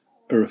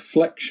A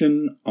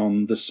reflection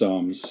on the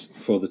Psalms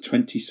for the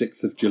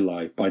 26th of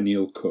July by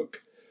Neil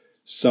Cook.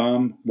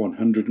 Psalm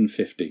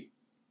 150.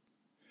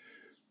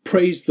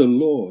 Praise the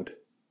Lord.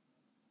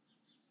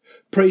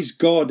 Praise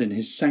God in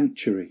his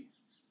sanctuary.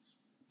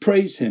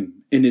 Praise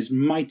him in his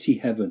mighty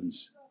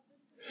heavens.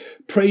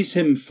 Praise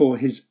him for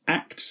his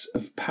acts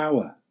of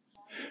power.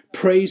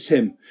 Praise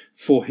him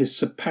for his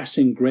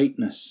surpassing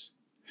greatness.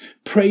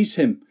 Praise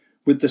him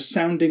with the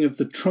sounding of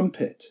the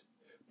trumpet.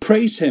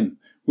 Praise him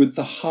with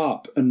the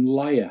harp and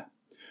lyre.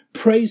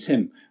 Praise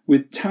him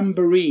with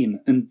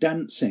tambourine and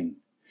dancing.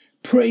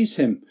 Praise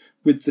him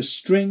with the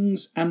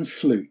strings and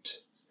flute.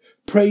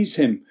 Praise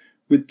him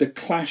with the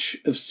clash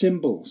of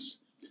cymbals.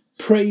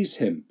 Praise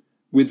him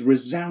with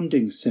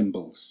resounding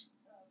cymbals.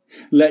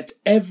 Let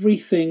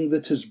everything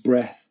that has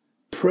breath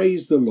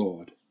praise the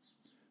Lord.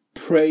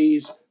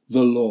 Praise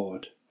the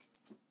Lord.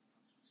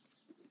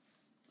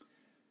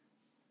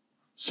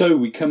 So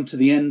we come to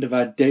the end of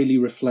our daily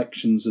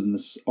reflections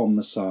on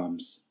the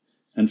Psalms,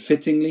 and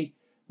fittingly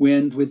we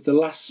end with the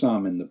last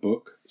psalm in the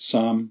book,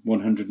 Psalm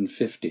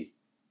 150.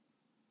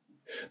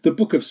 The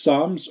book of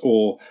Psalms,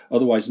 or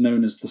otherwise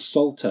known as the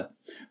Psalter,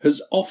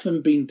 has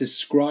often been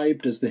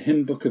described as the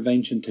hymn book of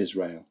ancient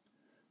Israel,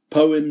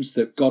 poems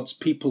that God's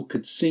people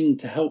could sing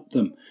to help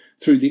them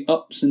through the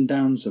ups and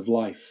downs of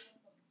life.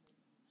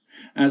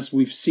 As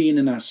we've seen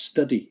in our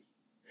study,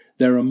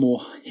 there are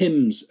more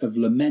hymns of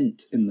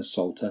lament in the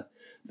Psalter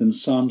than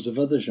psalms of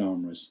other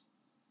genres.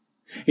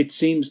 It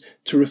seems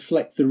to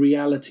reflect the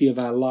reality of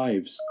our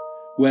lives,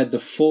 where the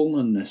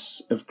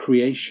fallenness of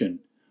creation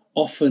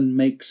often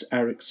makes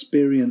our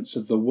experience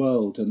of the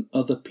world and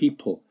other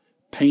people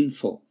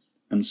painful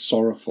and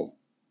sorrowful.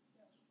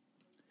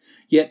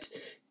 Yet,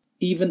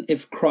 even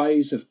if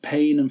cries of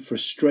pain and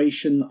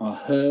frustration are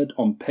heard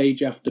on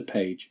page after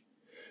page,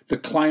 the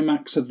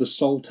climax of the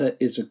Psalter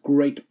is a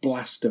great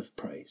blast of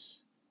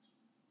praise.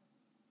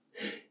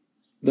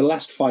 The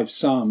last 5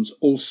 psalms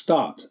all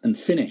start and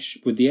finish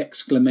with the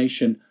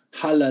exclamation,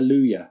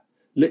 Hallelujah,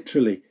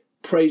 literally,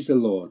 praise the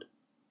Lord.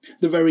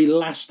 The very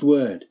last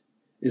word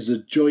is a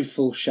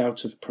joyful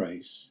shout of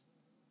praise.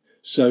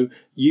 So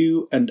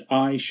you and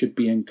I should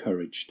be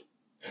encouraged.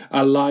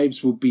 Our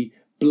lives will be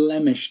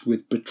blemished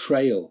with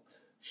betrayal,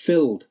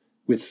 filled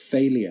with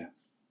failure,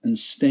 and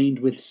stained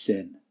with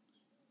sin.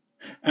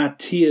 Our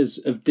tears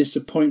of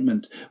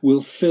disappointment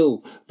will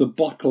fill the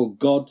bottle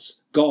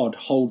God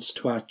holds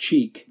to our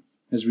cheek,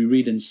 as we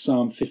read in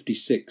Psalm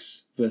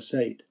 56, verse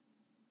 8.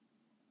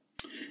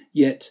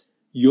 Yet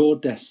your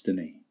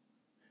destiny,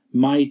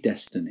 my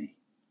destiny,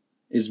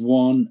 is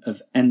one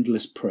of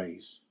endless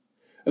praise,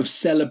 of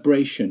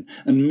celebration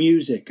and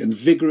music and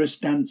vigorous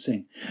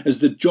dancing, as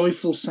the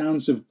joyful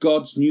sounds of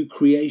God's new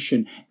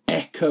creation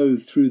echo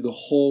through the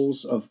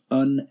halls of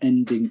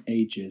unending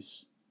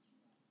ages.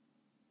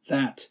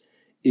 That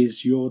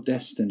is your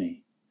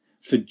destiny,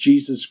 for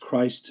Jesus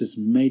Christ has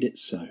made it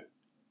so.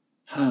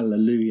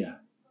 Hallelujah.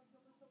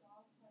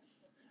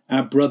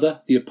 Our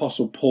brother, the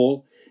Apostle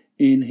Paul,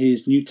 in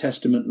his New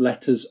Testament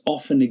letters,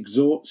 often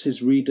exhorts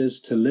his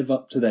readers to live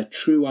up to their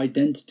true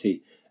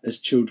identity as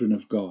children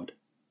of God.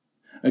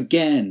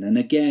 Again and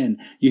again,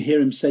 you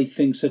hear him say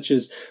things such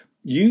as,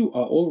 "You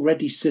are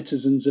already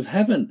citizens of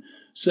heaven,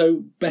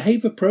 so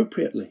behave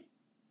appropriately."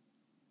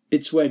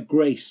 It's where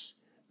grace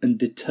and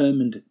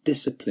determined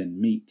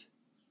discipline meet.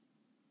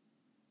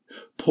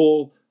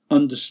 Paul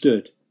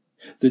understood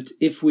that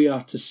if we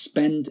are to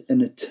spend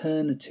an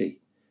eternity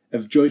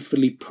of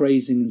joyfully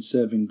praising and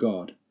serving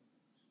God,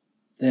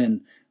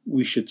 then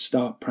we should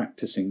start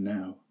practicing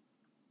now.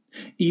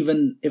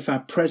 Even if our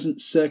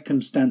present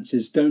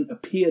circumstances don't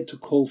appear to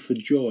call for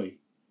joy,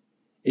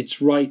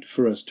 it's right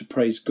for us to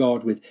praise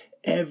God with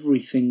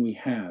everything we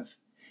have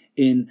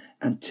in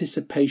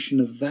anticipation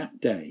of that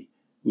day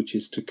which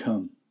is to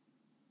come.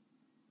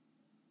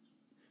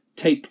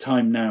 Take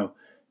time now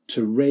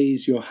to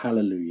raise your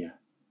hallelujah.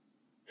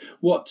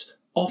 What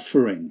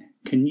offering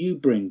can you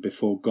bring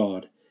before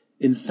God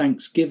in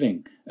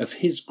thanksgiving of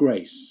his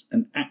grace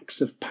and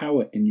acts of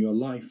power in your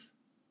life?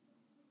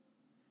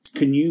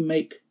 Can you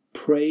make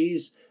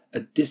praise a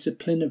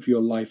discipline of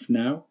your life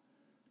now,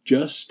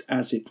 just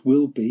as it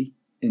will be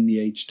in the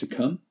age to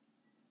come?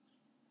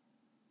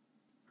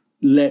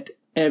 Let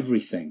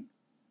everything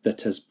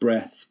that has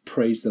breath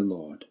praise the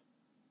Lord.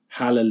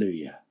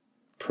 Hallelujah.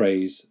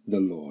 Praise the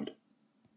Lord.